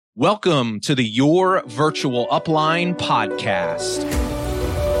Welcome to the Your Virtual Upline podcast.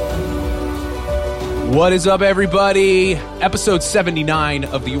 What is up, everybody? Episode 79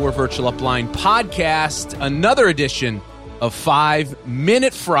 of the Your Virtual Upline podcast, another edition of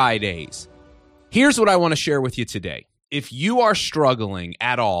 5-Minute Fridays. Here's what I want to share with you today. If you are struggling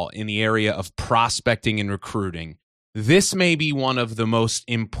at all in the area of prospecting and recruiting, this may be one of the most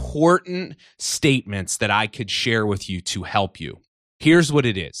important statements that I could share with you to help you. Here's what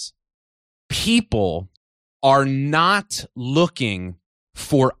it is. People are not looking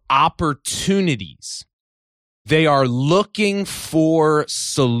for opportunities. They are looking for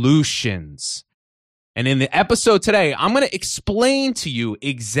solutions. And in the episode today, I'm going to explain to you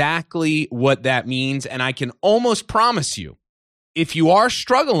exactly what that means. And I can almost promise you, if you are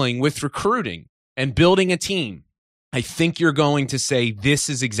struggling with recruiting and building a team, I think you're going to say, this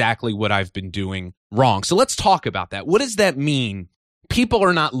is exactly what I've been doing wrong. So let's talk about that. What does that mean? People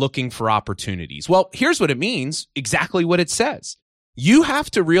are not looking for opportunities. Well, here's what it means, exactly what it says. You have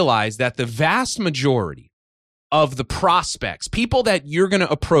to realize that the vast majority of the prospects, people that you're going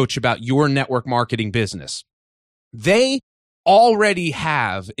to approach about your network marketing business, they already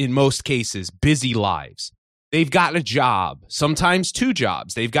have, in most cases, busy lives. They've got a job, sometimes two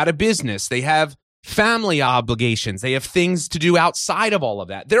jobs. They've got a business. They have family obligations. They have things to do outside of all of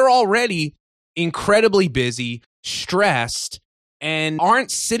that. They're already incredibly busy, stressed, and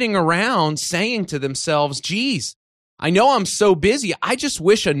aren't sitting around saying to themselves, geez, I know I'm so busy. I just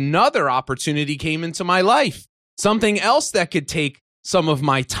wish another opportunity came into my life. Something else that could take some of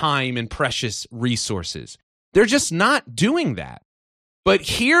my time and precious resources. They're just not doing that. But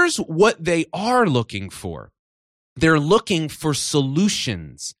here's what they are looking for. They're looking for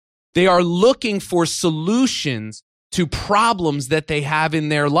solutions. They are looking for solutions to problems that they have in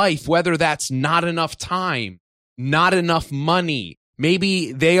their life, whether that's not enough time, not enough money.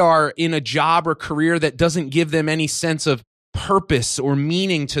 Maybe they are in a job or career that doesn't give them any sense of purpose or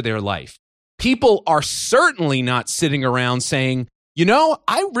meaning to their life. People are certainly not sitting around saying, you know,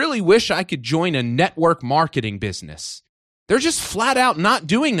 I really wish I could join a network marketing business. They're just flat out not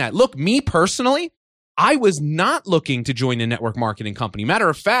doing that. Look, me personally, I was not looking to join a network marketing company. Matter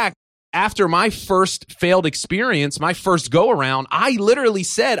of fact, after my first failed experience, my first go around, I literally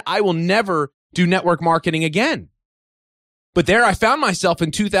said, I will never do network marketing again. But there I found myself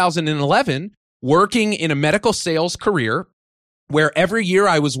in 2011 working in a medical sales career where every year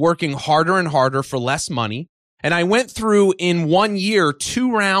I was working harder and harder for less money. And I went through in 1 year,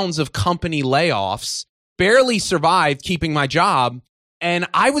 2 rounds of company layoffs, barely survived keeping my job. And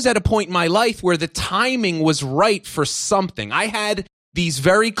I was at a point in my life where the timing was right for something. I had these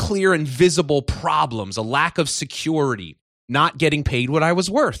very clear and visible problems, a lack of security, not getting paid what I was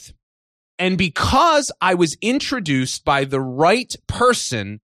worth. And because I was introduced by the right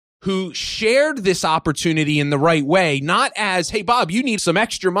person who shared this opportunity in the right way, not as, hey, Bob, you need some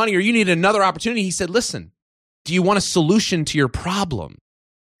extra money or you need another opportunity. He said, listen, do you want a solution to your problem?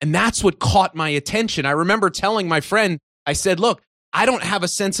 And that's what caught my attention. I remember telling my friend, I said, look, I don't have a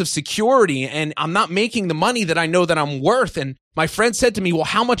sense of security and I'm not making the money that I know that I'm worth. And my friend said to me, well,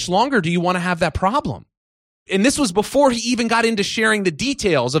 how much longer do you want to have that problem? And this was before he even got into sharing the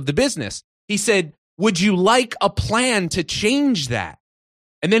details of the business. He said, would you like a plan to change that?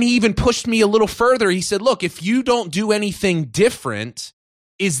 And then he even pushed me a little further. He said, look, if you don't do anything different,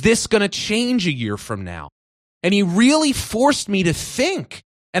 is this going to change a year from now? And he really forced me to think.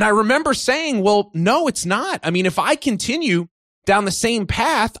 And I remember saying, well, no, it's not. I mean, if I continue down the same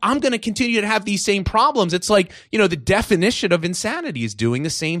path, I'm going to continue to have these same problems. It's like, you know, the definition of insanity is doing the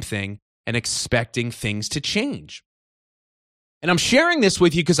same thing and expecting things to change. And I'm sharing this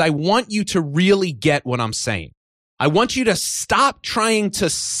with you because I want you to really get what I'm saying. I want you to stop trying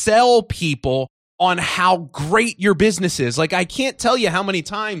to sell people on how great your business is. Like, I can't tell you how many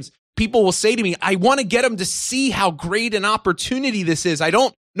times people will say to me, I want to get them to see how great an opportunity this is. I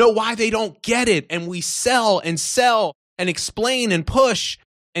don't know why they don't get it. And we sell and explain and push,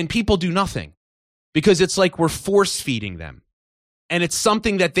 and people do nothing because it's like we're force feeding them. And it's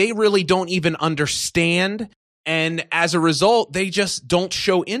something that they really don't even understand. And as a result, they just don't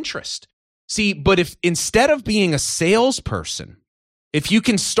show interest. See, but if instead of being a salesperson, if you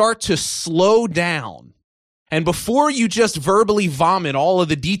can start to slow down and before you just verbally vomit all of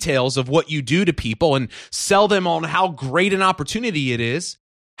the details of what you do to people and sell them on how great an opportunity it is,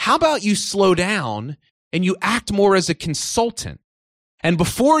 how about you slow down and you act more as a consultant? And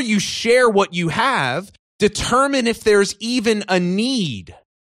before you share what you have, determine if there's even a need.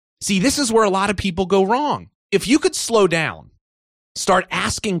 See, this is where a lot of people go wrong. If you could slow down, start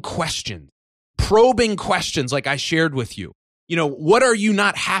asking questions, probing questions like I shared with you. What are you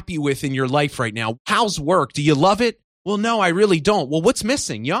not happy with in your life right now? How's work? Do you love it? Well, no, I really don't. Well, what's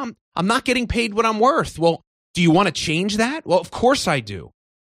missing? I'm not getting paid what I'm worth. Well, do you want to change that? Well, of course I do.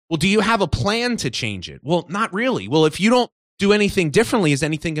 Well, do you have a plan to change it? Well, not really. Well, if you don't do anything differently, is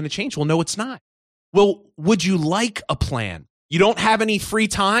anything going to change? Well, no, it's not. Well, would you like a plan? You don't have any free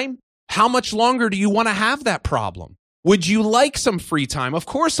time? How much longer do you want to have that problem? Would you like some free time? Of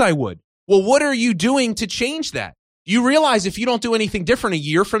course I would. Well, what are you doing to change that? You realize if you don't do anything different a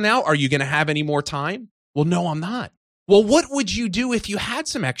year from now, are you going to have any more time? Well, no, I'm not. Well, what would you do if you had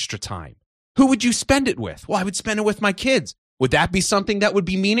some extra time? Who would you spend it with? Well, I would spend it with my kids. Would that be something that would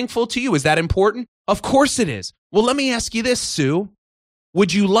be meaningful to you? Is that important? Of course it is. Well, let me ask you this, Sue.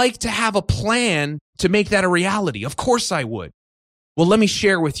 Would you like to have a plan to make that a reality? Of course I would. Well, let me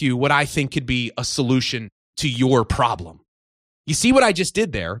share with you what I think could be a solution to your problem. You see what I just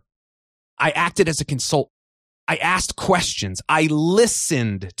did there? I acted as a consultant. I asked questions. I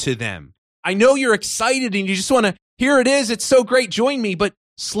listened to them. I know you're excited and you just want to, here it is. It's so great. Join me, but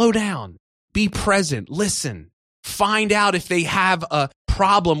slow down. Be present. Listen. Find out if they have a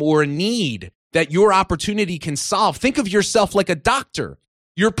problem or a need that your opportunity can solve. Think of yourself like a doctor.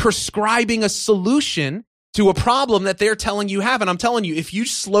 You're prescribing a solution to a problem that they're telling you have. And I'm telling you, if you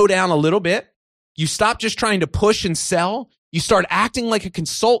slow down a little bit, you stop just trying to push and sell, you start acting like a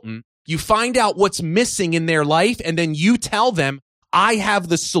consultant, you find out what's missing in their life, and then you tell them, I have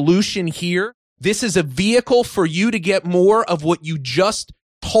the solution here. This is a vehicle for you to get more of what you just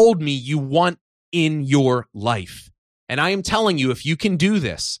told me you want in your life. And I am telling you, if you can do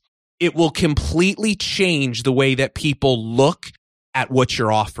this, it will completely change the way that people look at what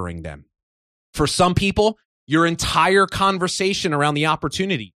you're offering them. For some people, your entire conversation around the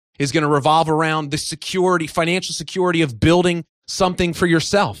opportunity is going to revolve around the security, financial security of building something for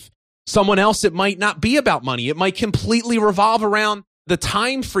yourself. Someone else, it might not be about money. It might completely revolve around the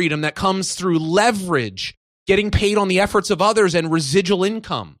time freedom that comes through leverage, getting paid on the efforts of others, and residual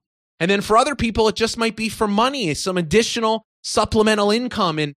income. And then for other people, it just might be for money, some additional supplemental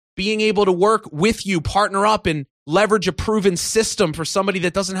income, and being able to work with you, partner up, and leverage a proven system for somebody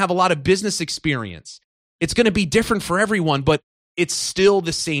that doesn't have a lot of business experience. It's going to be different for everyone, but it's still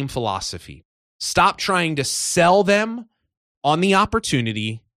the same philosophy. Stop trying to sell them on the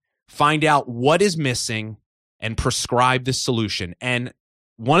opportunity, find out what is missing, and prescribe the solution. And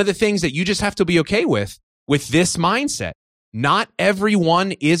one of the things that you just have to be okay with this mindset, not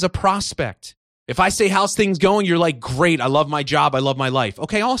everyone is a prospect. If I say, how's things going? You're like, great, I love my job, I love my life.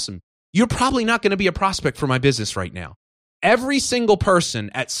 Okay, awesome. You're probably not going to be a prospect for my business right now. Every single person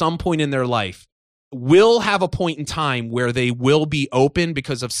at some point in their life will have a point in time where they will be open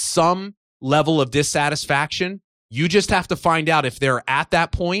because of some level of dissatisfaction. You just have to find out if they're at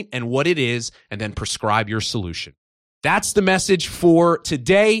that point and what it is, and then prescribe your solution. That's the message for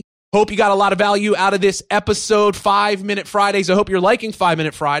today. Hope you got a lot of value out of this episode, 5 Minute Fridays. I hope you're liking 5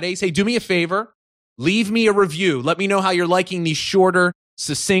 Minute Fridays. Hey, do me a favor. Leave me a review. Let me know how you're liking these shorter,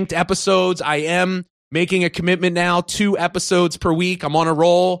 succinct episodes. I am making a commitment now, 2 episodes per week. I'm on a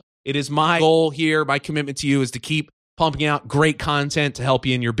roll. It is my goal here. My commitment to you is to keep pumping out great content to help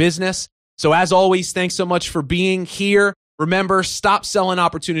you in your business. So as always, thanks so much for being here. Remember, stop selling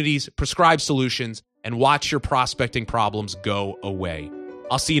opportunities, prescribe solutions, and watch your prospecting problems go away.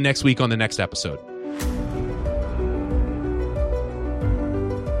 I'll see you next week on the next episode.